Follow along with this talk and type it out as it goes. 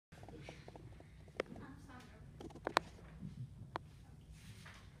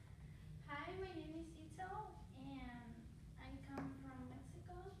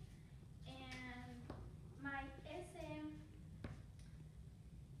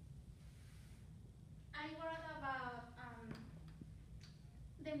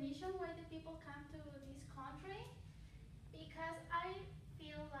the mission why the people come to this country, because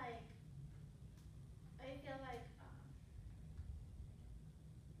feel like I feel like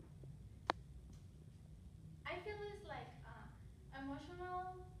I feel it's like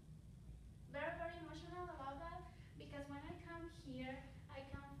emotional, very very emotional about that, because when I come here, I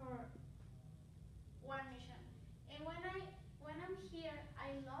come for one mission, and when I'm here,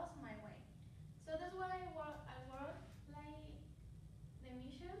 I lost my way. So that's why I work like the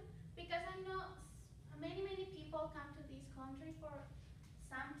mission, because I know many many people come to this country for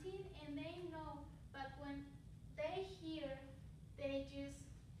something and they know, but when they hear, they just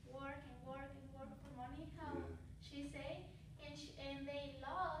work and work and work for money, how she say, and they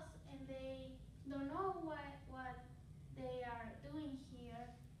lost and they don't know what they are doing here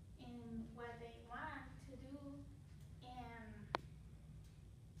and what they want to do, and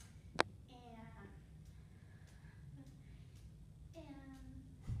and and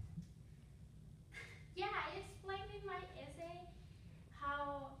yeah, I explained in my essay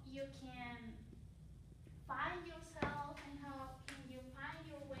how you can find yourself and how can you find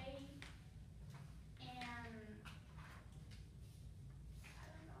your way, and I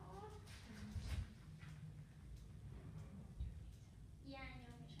don't know. Yeah, in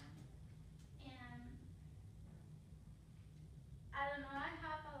your mission. And I don't know, I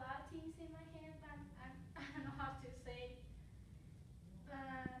have a lot of things in my head, but I don't know how to say.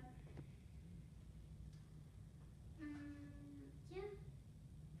 But yeah,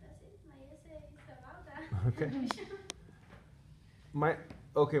 that's it. My essay is about that.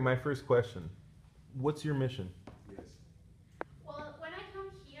 Okay. My first question. What's your mission? Yes. Well, when I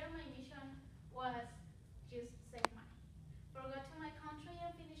come here, my mission was just save money. For go to my country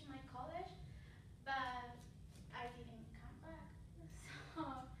and finish my college, but I didn't come back. So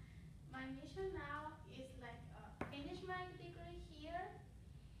my mission now is like finish my degree here,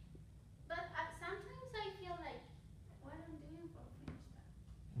 but sometimes I feel like what I'm doing for finish that.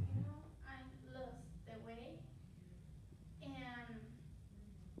 You know, I lost the way, and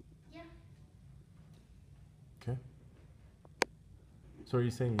yeah. Okay. So are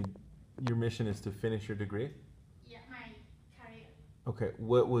you saying your mission is to finish your degree? Yeah, my career. Okay.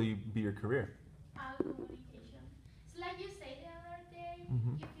 What will be your career? Communication. It's like you say the other day,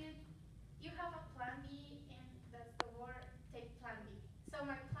 Mm-hmm. if you have a plan B and that's the word, take plan B. So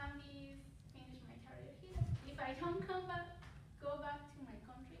my plan B is finish my career here. If I don't go back to my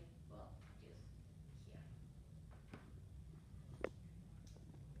country, well, just here.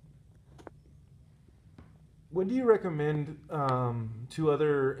 What do you recommend to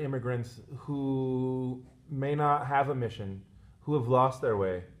other immigrants who may not have a mission, who have lost their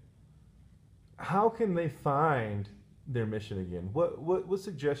way? How can they find their mission again? What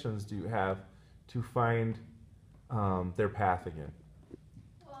suggestions do you have to find their path again?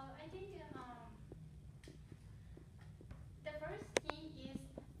 Well, I think the first thing is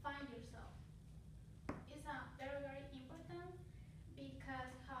find yourself. It's very very important,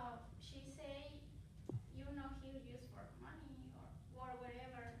 because how she say, you not here just for money or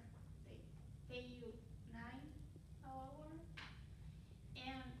whatever, they pay you 9 hour,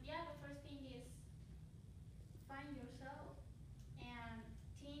 and yeah, the first thing is find yourself and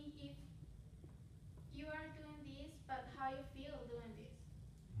think if you are doing this, but how you feel doing this,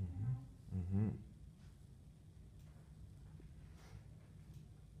 you know. Mm-hmm.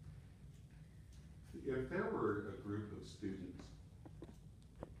 If there were a group of students,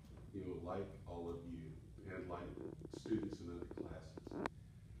 like all of you, and like students in other classes,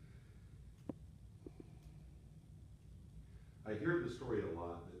 I hear the story a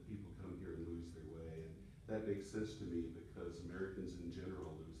lot that people come here and lose their way, and that makes sense to me because Americans in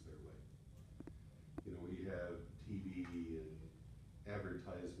general lose their way. We have TV and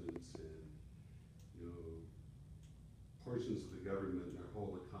advertisements and, portions of the government and our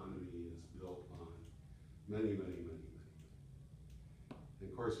whole economy is built on money, money, money, money, money. And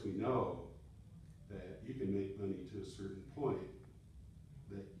of course we know that you can make money to a certain point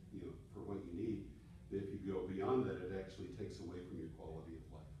that, for what you need. If you go beyond that, it actually takes away from your quality of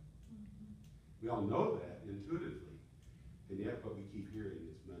life. Mm-hmm. We all know that intuitively, and yet what we keep hearing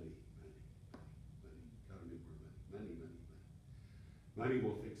is money, money, money, money, gotta make more money, money, money, money. Money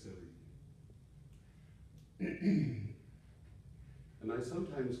will fix everything. And I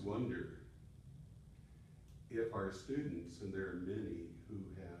sometimes wonder if our students, and there are many who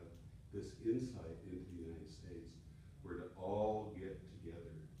have this insight into the United States, were to all get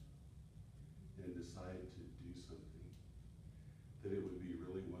together and decide to do something, that it would be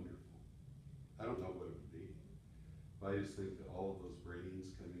really wonderful. I don't know what it would be, but I just think that all of those brains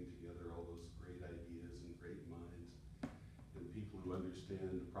coming together, all those great ideas and great minds, and people who understand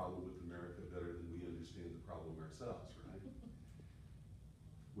understand the problem with America better than we understand the problem ourselves, right?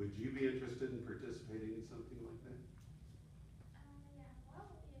 Would you be interested in participating in something like that? Yeah, well,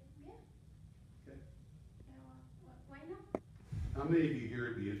 yeah. Okay. Yeah, well, why not? How many of you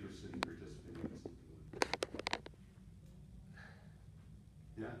here would be interested in participating in something like that?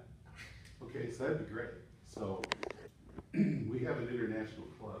 Yeah? Okay, so that'd be great. So we have an international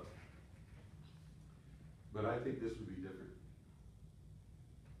club, but I think this would be different.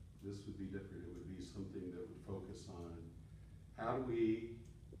 This would be different. It would be something that would focus on how do we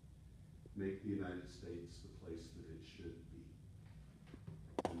make the United States the place that it should be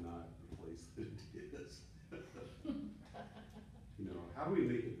and not the place that it is. You know, how do we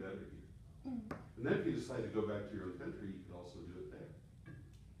make it better here? And then if you decide to go back to your own country, you could also do it there.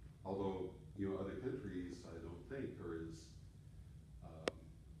 Although, you know, other countries, I don't think are as,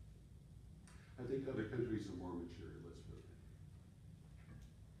 I think other countries are more mature, let's put it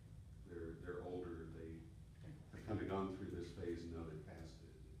that way. They're older, they have kind of gone through this phase and now they're past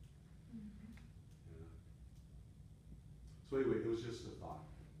it. Yeah. So anyway, it was just a thought.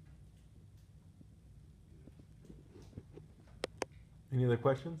 Any other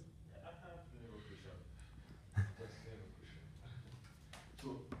questions? I have a question. Just a question. So,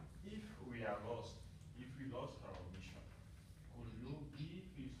 if we are lost, if we lost our mission, could you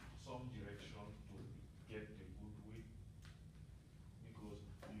give us some direction to get the good way? Because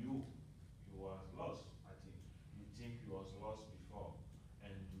you was lost, I think. You think you was lost before,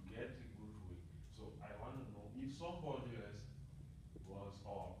 and you get the good way. So I want to know if somebody else was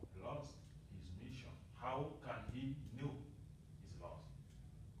or lost his mission, how can he know he's lost?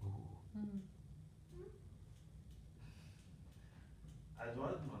 I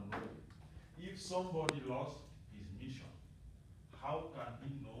want to know if somebody lost his mission, how can he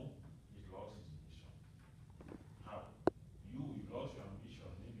know he lost his mission? How? You lost your mission,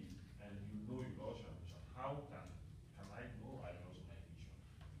 maybe, and you know you lost your mission. How can I know I lost my mission?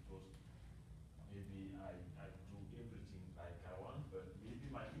 Because maybe I do everything like I want, but maybe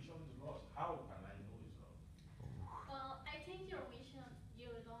my mission is lost. How can I know it's lost? Well, I think your mission, you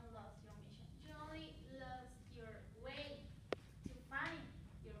don't lose your mission. You only lose your way to find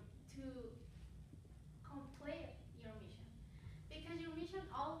to complete your mission. Because your mission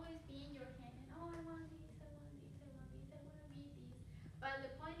always be in your hand. And, oh, I want this, I want this, I want this, I want to be this. But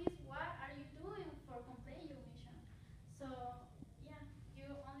the point is, what are you doing for complete your mission? So, yeah,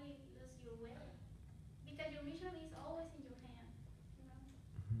 you only lose your way. Because your mission is always in your hand, you know?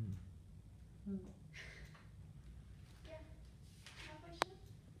 Yeah. No question?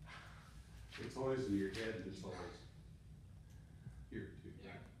 It's always in your head and it's always here too.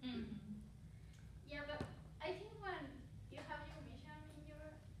 Yeah. Right? Yeah, but I think when you have your mission in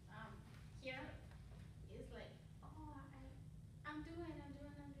your here, it's like, oh, I'm doing.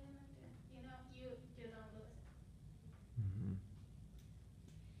 You know, you don't lose it. Mm-hmm.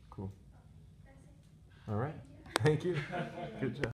 Cool. So, that's it. All right. Thank you. Thank you. Good job.